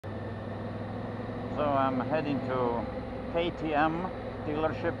So I'm heading to KTM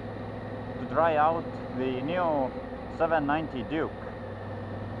dealership to try out the new 790 Duke.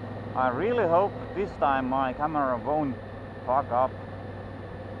 I really hope this time my camera won't fuck up,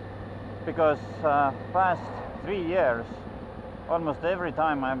 because past 3 years, almost every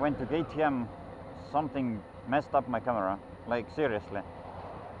time I went to KTM, something messed up my camera, like seriously.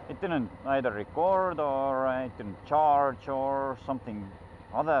 It didn't either record, or it didn't charge, or something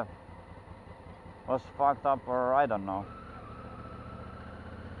other was fucked up, or I don't know.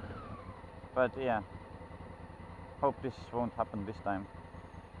 But yeah, hope this won't happen this time.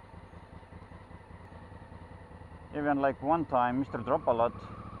 Even like one time Mr. Dropalot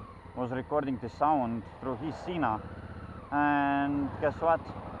was recording the sound through his Sina, and guess what?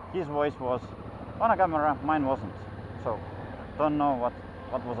 His voice was on a camera, mine wasn't. So don't know what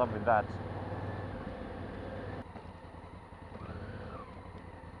was up with that.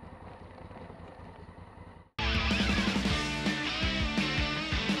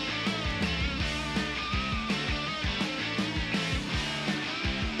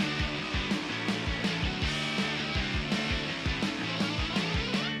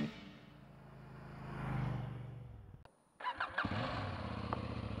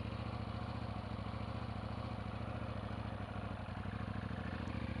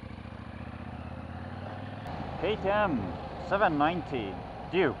 KTM 790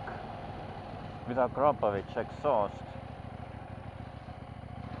 Duke with a Krapovich exhaust.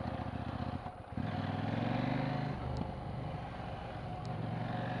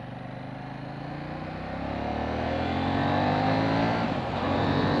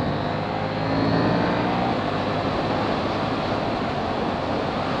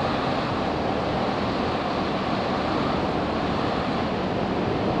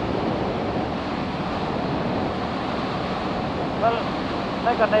 Well,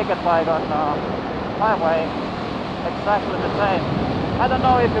 like a naked bike on highway, exactly the same. I don't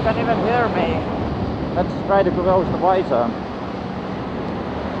know if you can even hear me. Let's try to close the visor.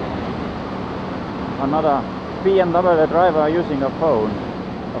 Another BMW driver using a phone,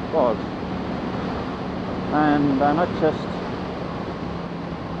 of course. And not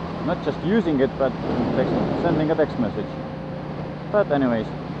just using it, but sending a text message. But anyways.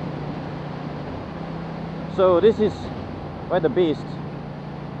 So this is quite a beast.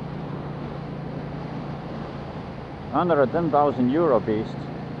 Under a 10,000 euro beast.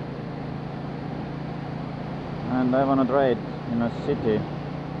 And I wanna try it in a city.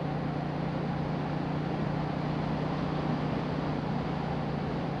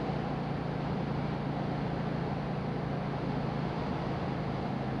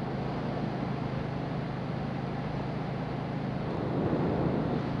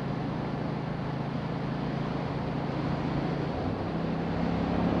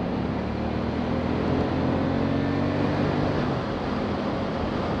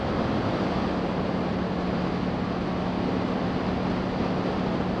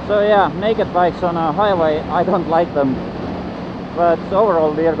 So yeah, naked bikes on a highway, I don't like them. But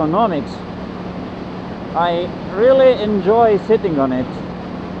overall, the ergonomics, I really enjoy sitting on it.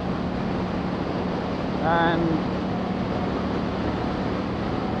 And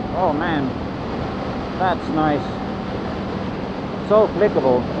oh man, that's nice. So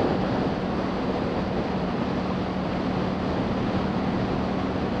clickable.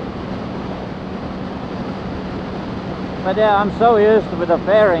 But yeah, I'm so used with the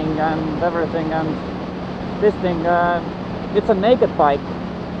fairing and everything, and this thing, it's a naked bike.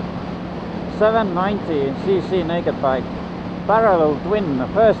 790cc naked bike. Parallel twin, the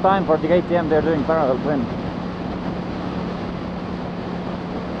first time for the KTM they're doing parallel twin.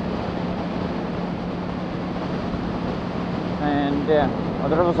 And yeah,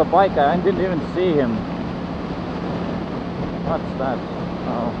 there was a biker, I didn't even see him. What's that?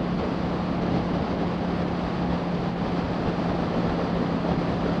 Oh.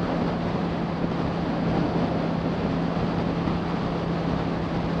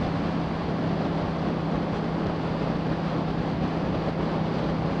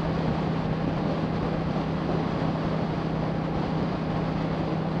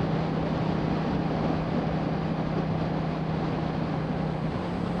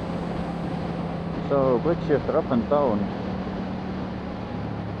 So quick shifter up and down.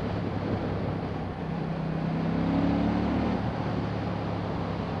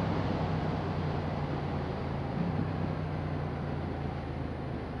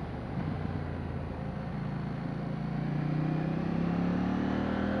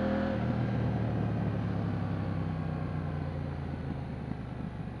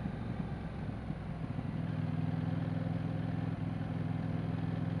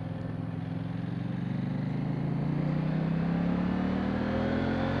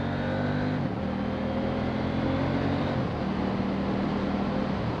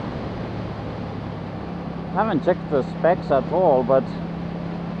 haven't checked the specs at all, but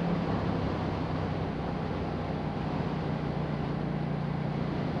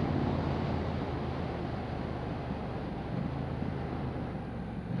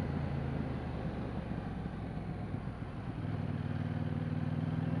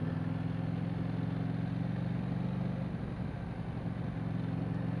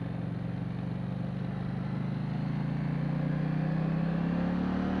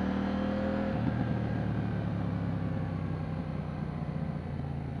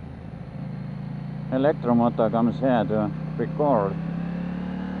Electromoto comes here to record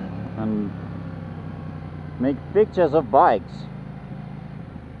and make pictures of bikes.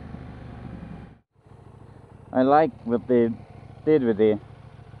 I like what they did with the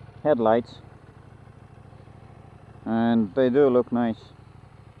headlights, and they do look nice.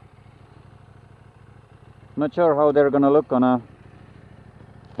 Not sure how they're gonna look on a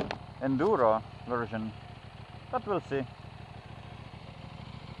enduro version, but we'll see.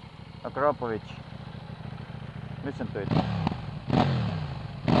 Akropovich, listen to it.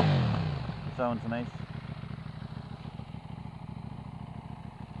 Sounds nice.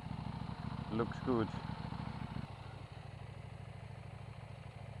 Looks good.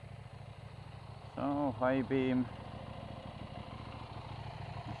 So high beam,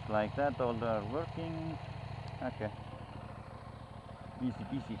 just like that, all are working. Okay, easy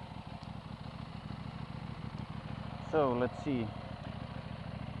peasy. So let's see.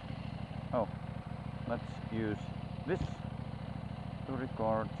 Oh, let's use this to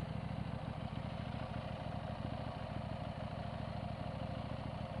record.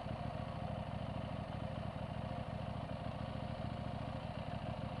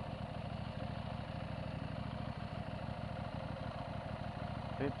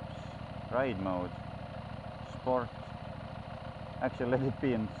 Trips, ride mode, sport. Actually, let it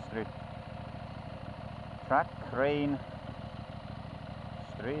be in street. Track, rain,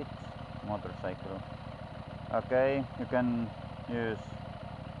 street, motorcycle. Okay, you can use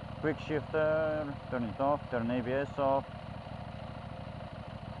quick shifter, turn it off, turn ABS off,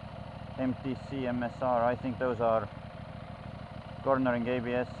 MTC, MSR, I think those are cornering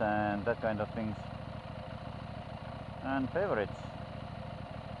ABS and that kind of things. And favorites.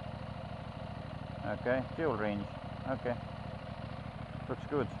 Okay, fuel range. Okay, looks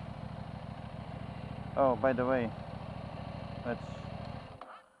good. Oh, by the way, let's...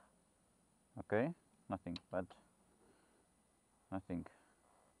 Okay, nothing bad. Nothing.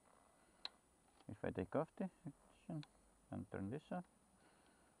 If I take off the action and turn this off,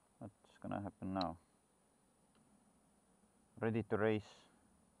 what's gonna happen now? Ready to race.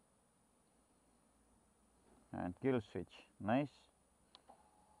 And kill switch. Nice.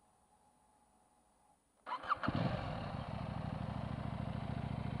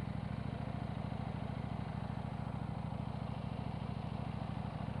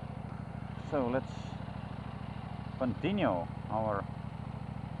 So let's continue our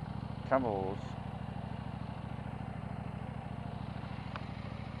travels.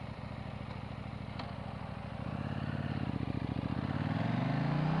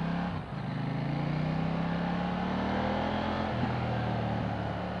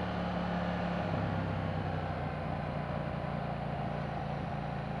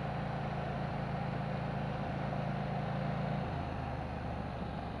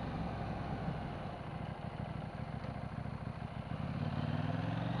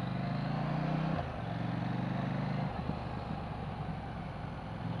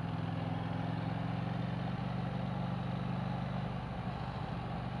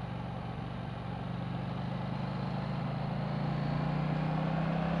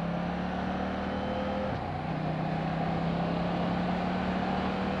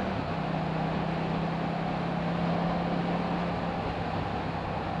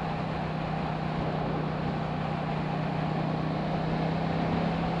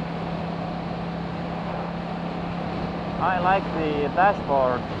 I like the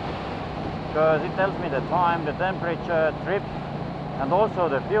dashboard because it tells me the time, the temperature, trip, and also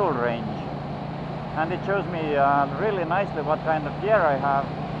the fuel range. And it shows me really nicely what kind of gear I have,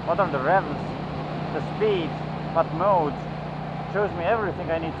 what are the revs, the speed, what modes. It shows me everything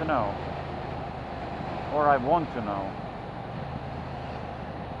I need to know, or I want to know.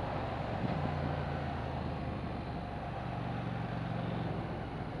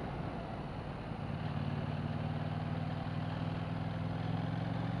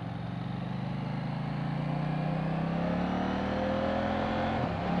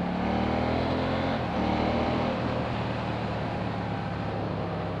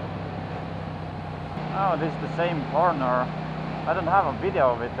 Oh, this is the same corner. I don't have a video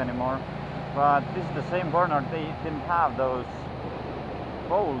of it anymore. But this is the same corner, they didn't have those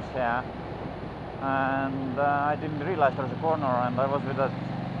poles here, and I didn't realize there was a corner, and I was with a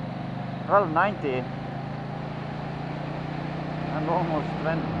 1290 and almost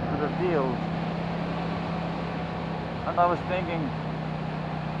went to the field. And I was thinking,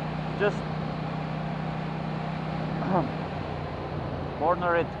 just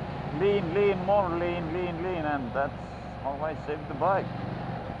corner it, lean, more lean, and that's how I saved the bike.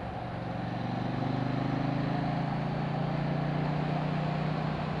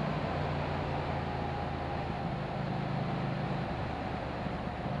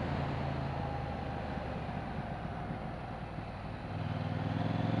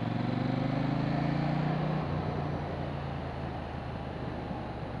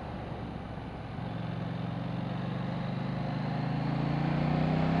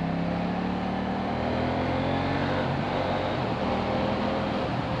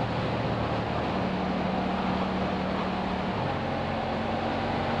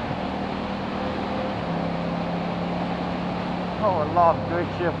 Oh, I love quick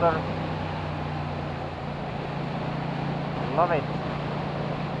shifter. Love it.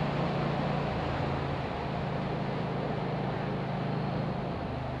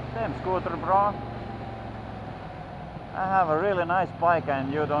 Same scooter, bro. I have a really nice bike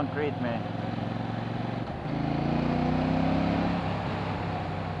and you don't treat me.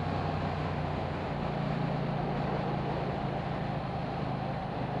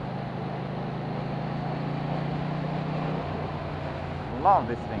 Love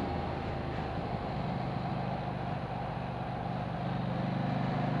this thing.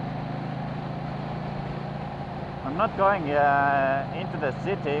 I'm not going into the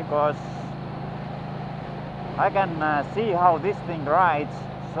city because I can see how this thing rides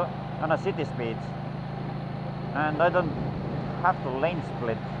on a city speed, and I don't have to lane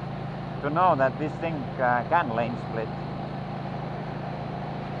split to know that this thing can lane split.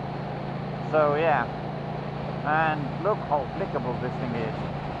 So yeah. And look how applicable this thing is.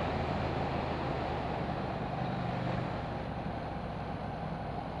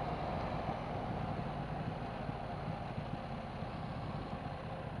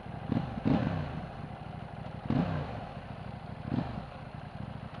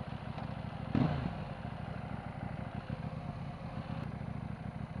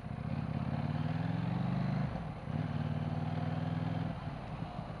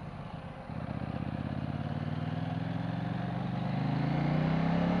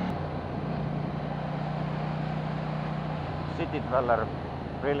 City dweller,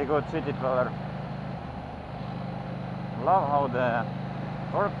 really good city dweller. Love how the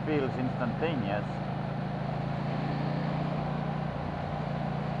torque feels instantaneous,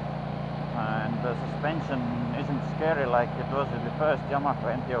 and the suspension isn't scary like it was with the first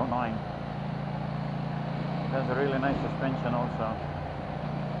Yamaha NT09. There's a really nice suspension also.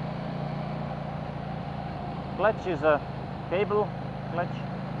 Clutch is a cable clutch,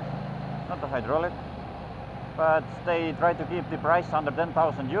 not a hydraulic. But they try to keep the price under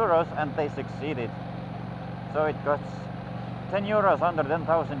 10,000 euros and they succeeded. So it costs 10 euros under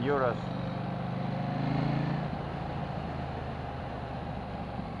 10,000 euros.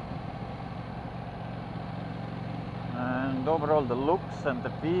 And overall the looks and the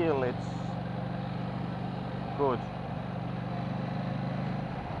feel, it's good.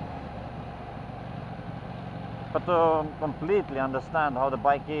 But to completely understand how the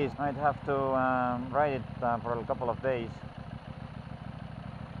bike is, I'd have to ride it for a couple of days.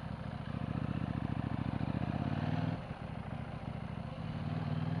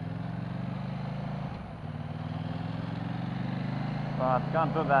 But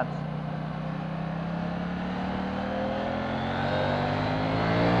can't do that.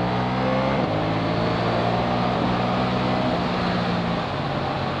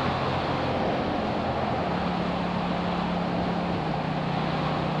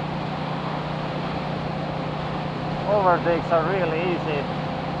 Overtakes are really easy.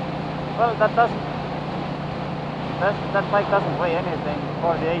 Well, that bike doesn't weigh anything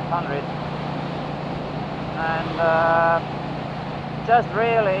for the 800, and just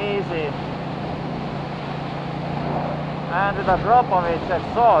really easy. And with a drop of its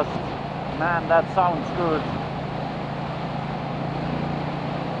exhaust, man, that sounds good.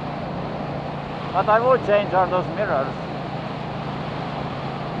 But I would change all those mirrors.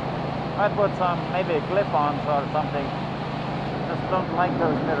 I'd put some maybe clip-ons or something. Just don't like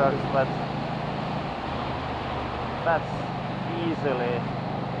those mirrors, but that's easily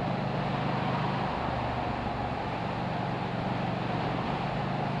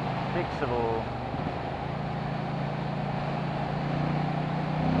fixable.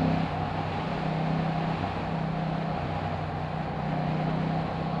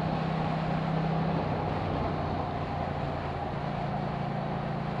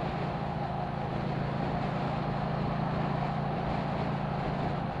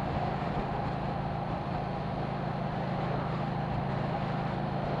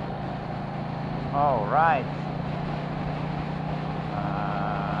 Oh, right.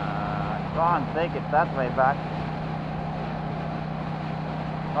 Can't take it that way back.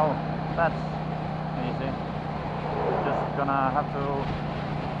 Oh, that's easy. Just gonna have to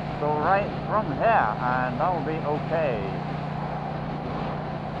go right from here and that will be okay.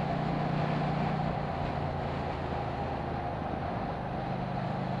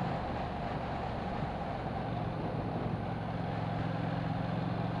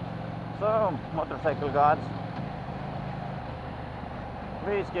 So, motorcycle gods,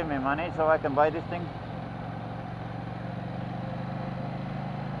 please give me money so I can buy this thing.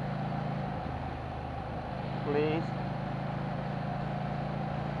 Please.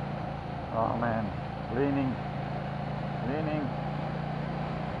 Oh man, leaning,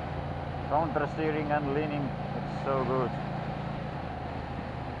 counter steering and leaning, it's so good.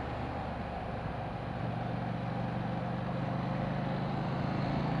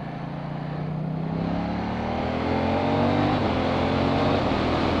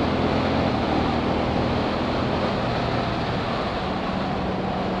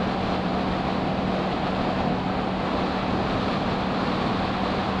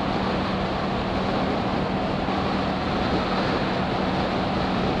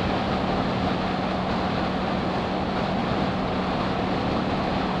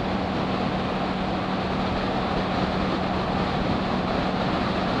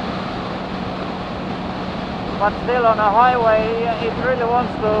 But still on a highway it really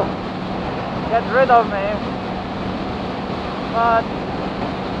wants to get rid of me. But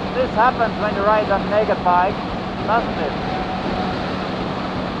this happens when you ride a naked bike, doesn't it?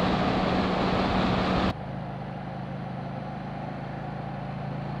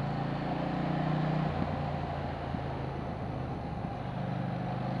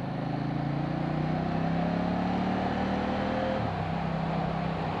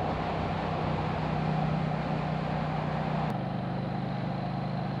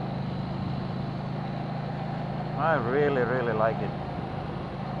 I really like it.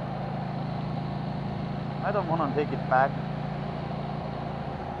 I don't want to take it back.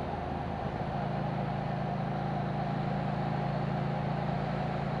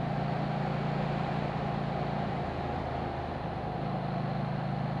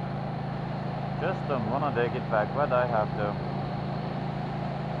 Just don't want to take it back, but I have to.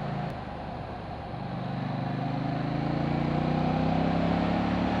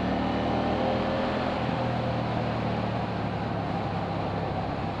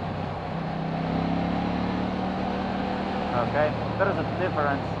 Okay, there is a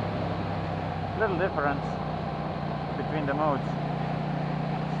difference, little difference between the modes.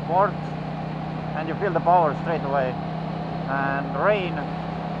 Sport, and you feel the power straight away, and rain,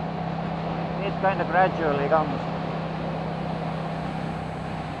 it kind of gradually comes.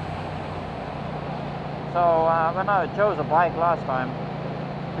 So when I chose a bike last time,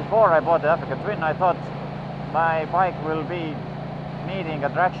 before I bought the Africa Twin, I thought my bike will be needing a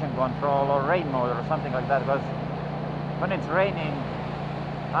traction control or rain mode or something like that, because when it's raining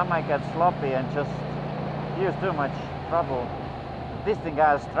I might get sloppy and just use too much trouble. This thing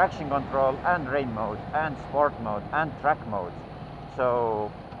has traction control and rain mode and sport mode and track mode.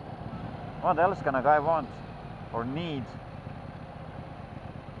 So what else can a guy want or need?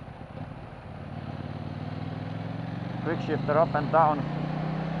 Quick shifter up and down.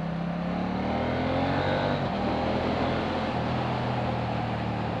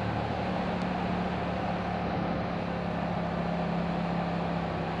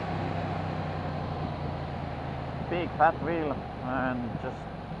 Big fat wheel and just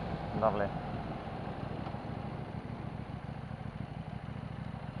lovely.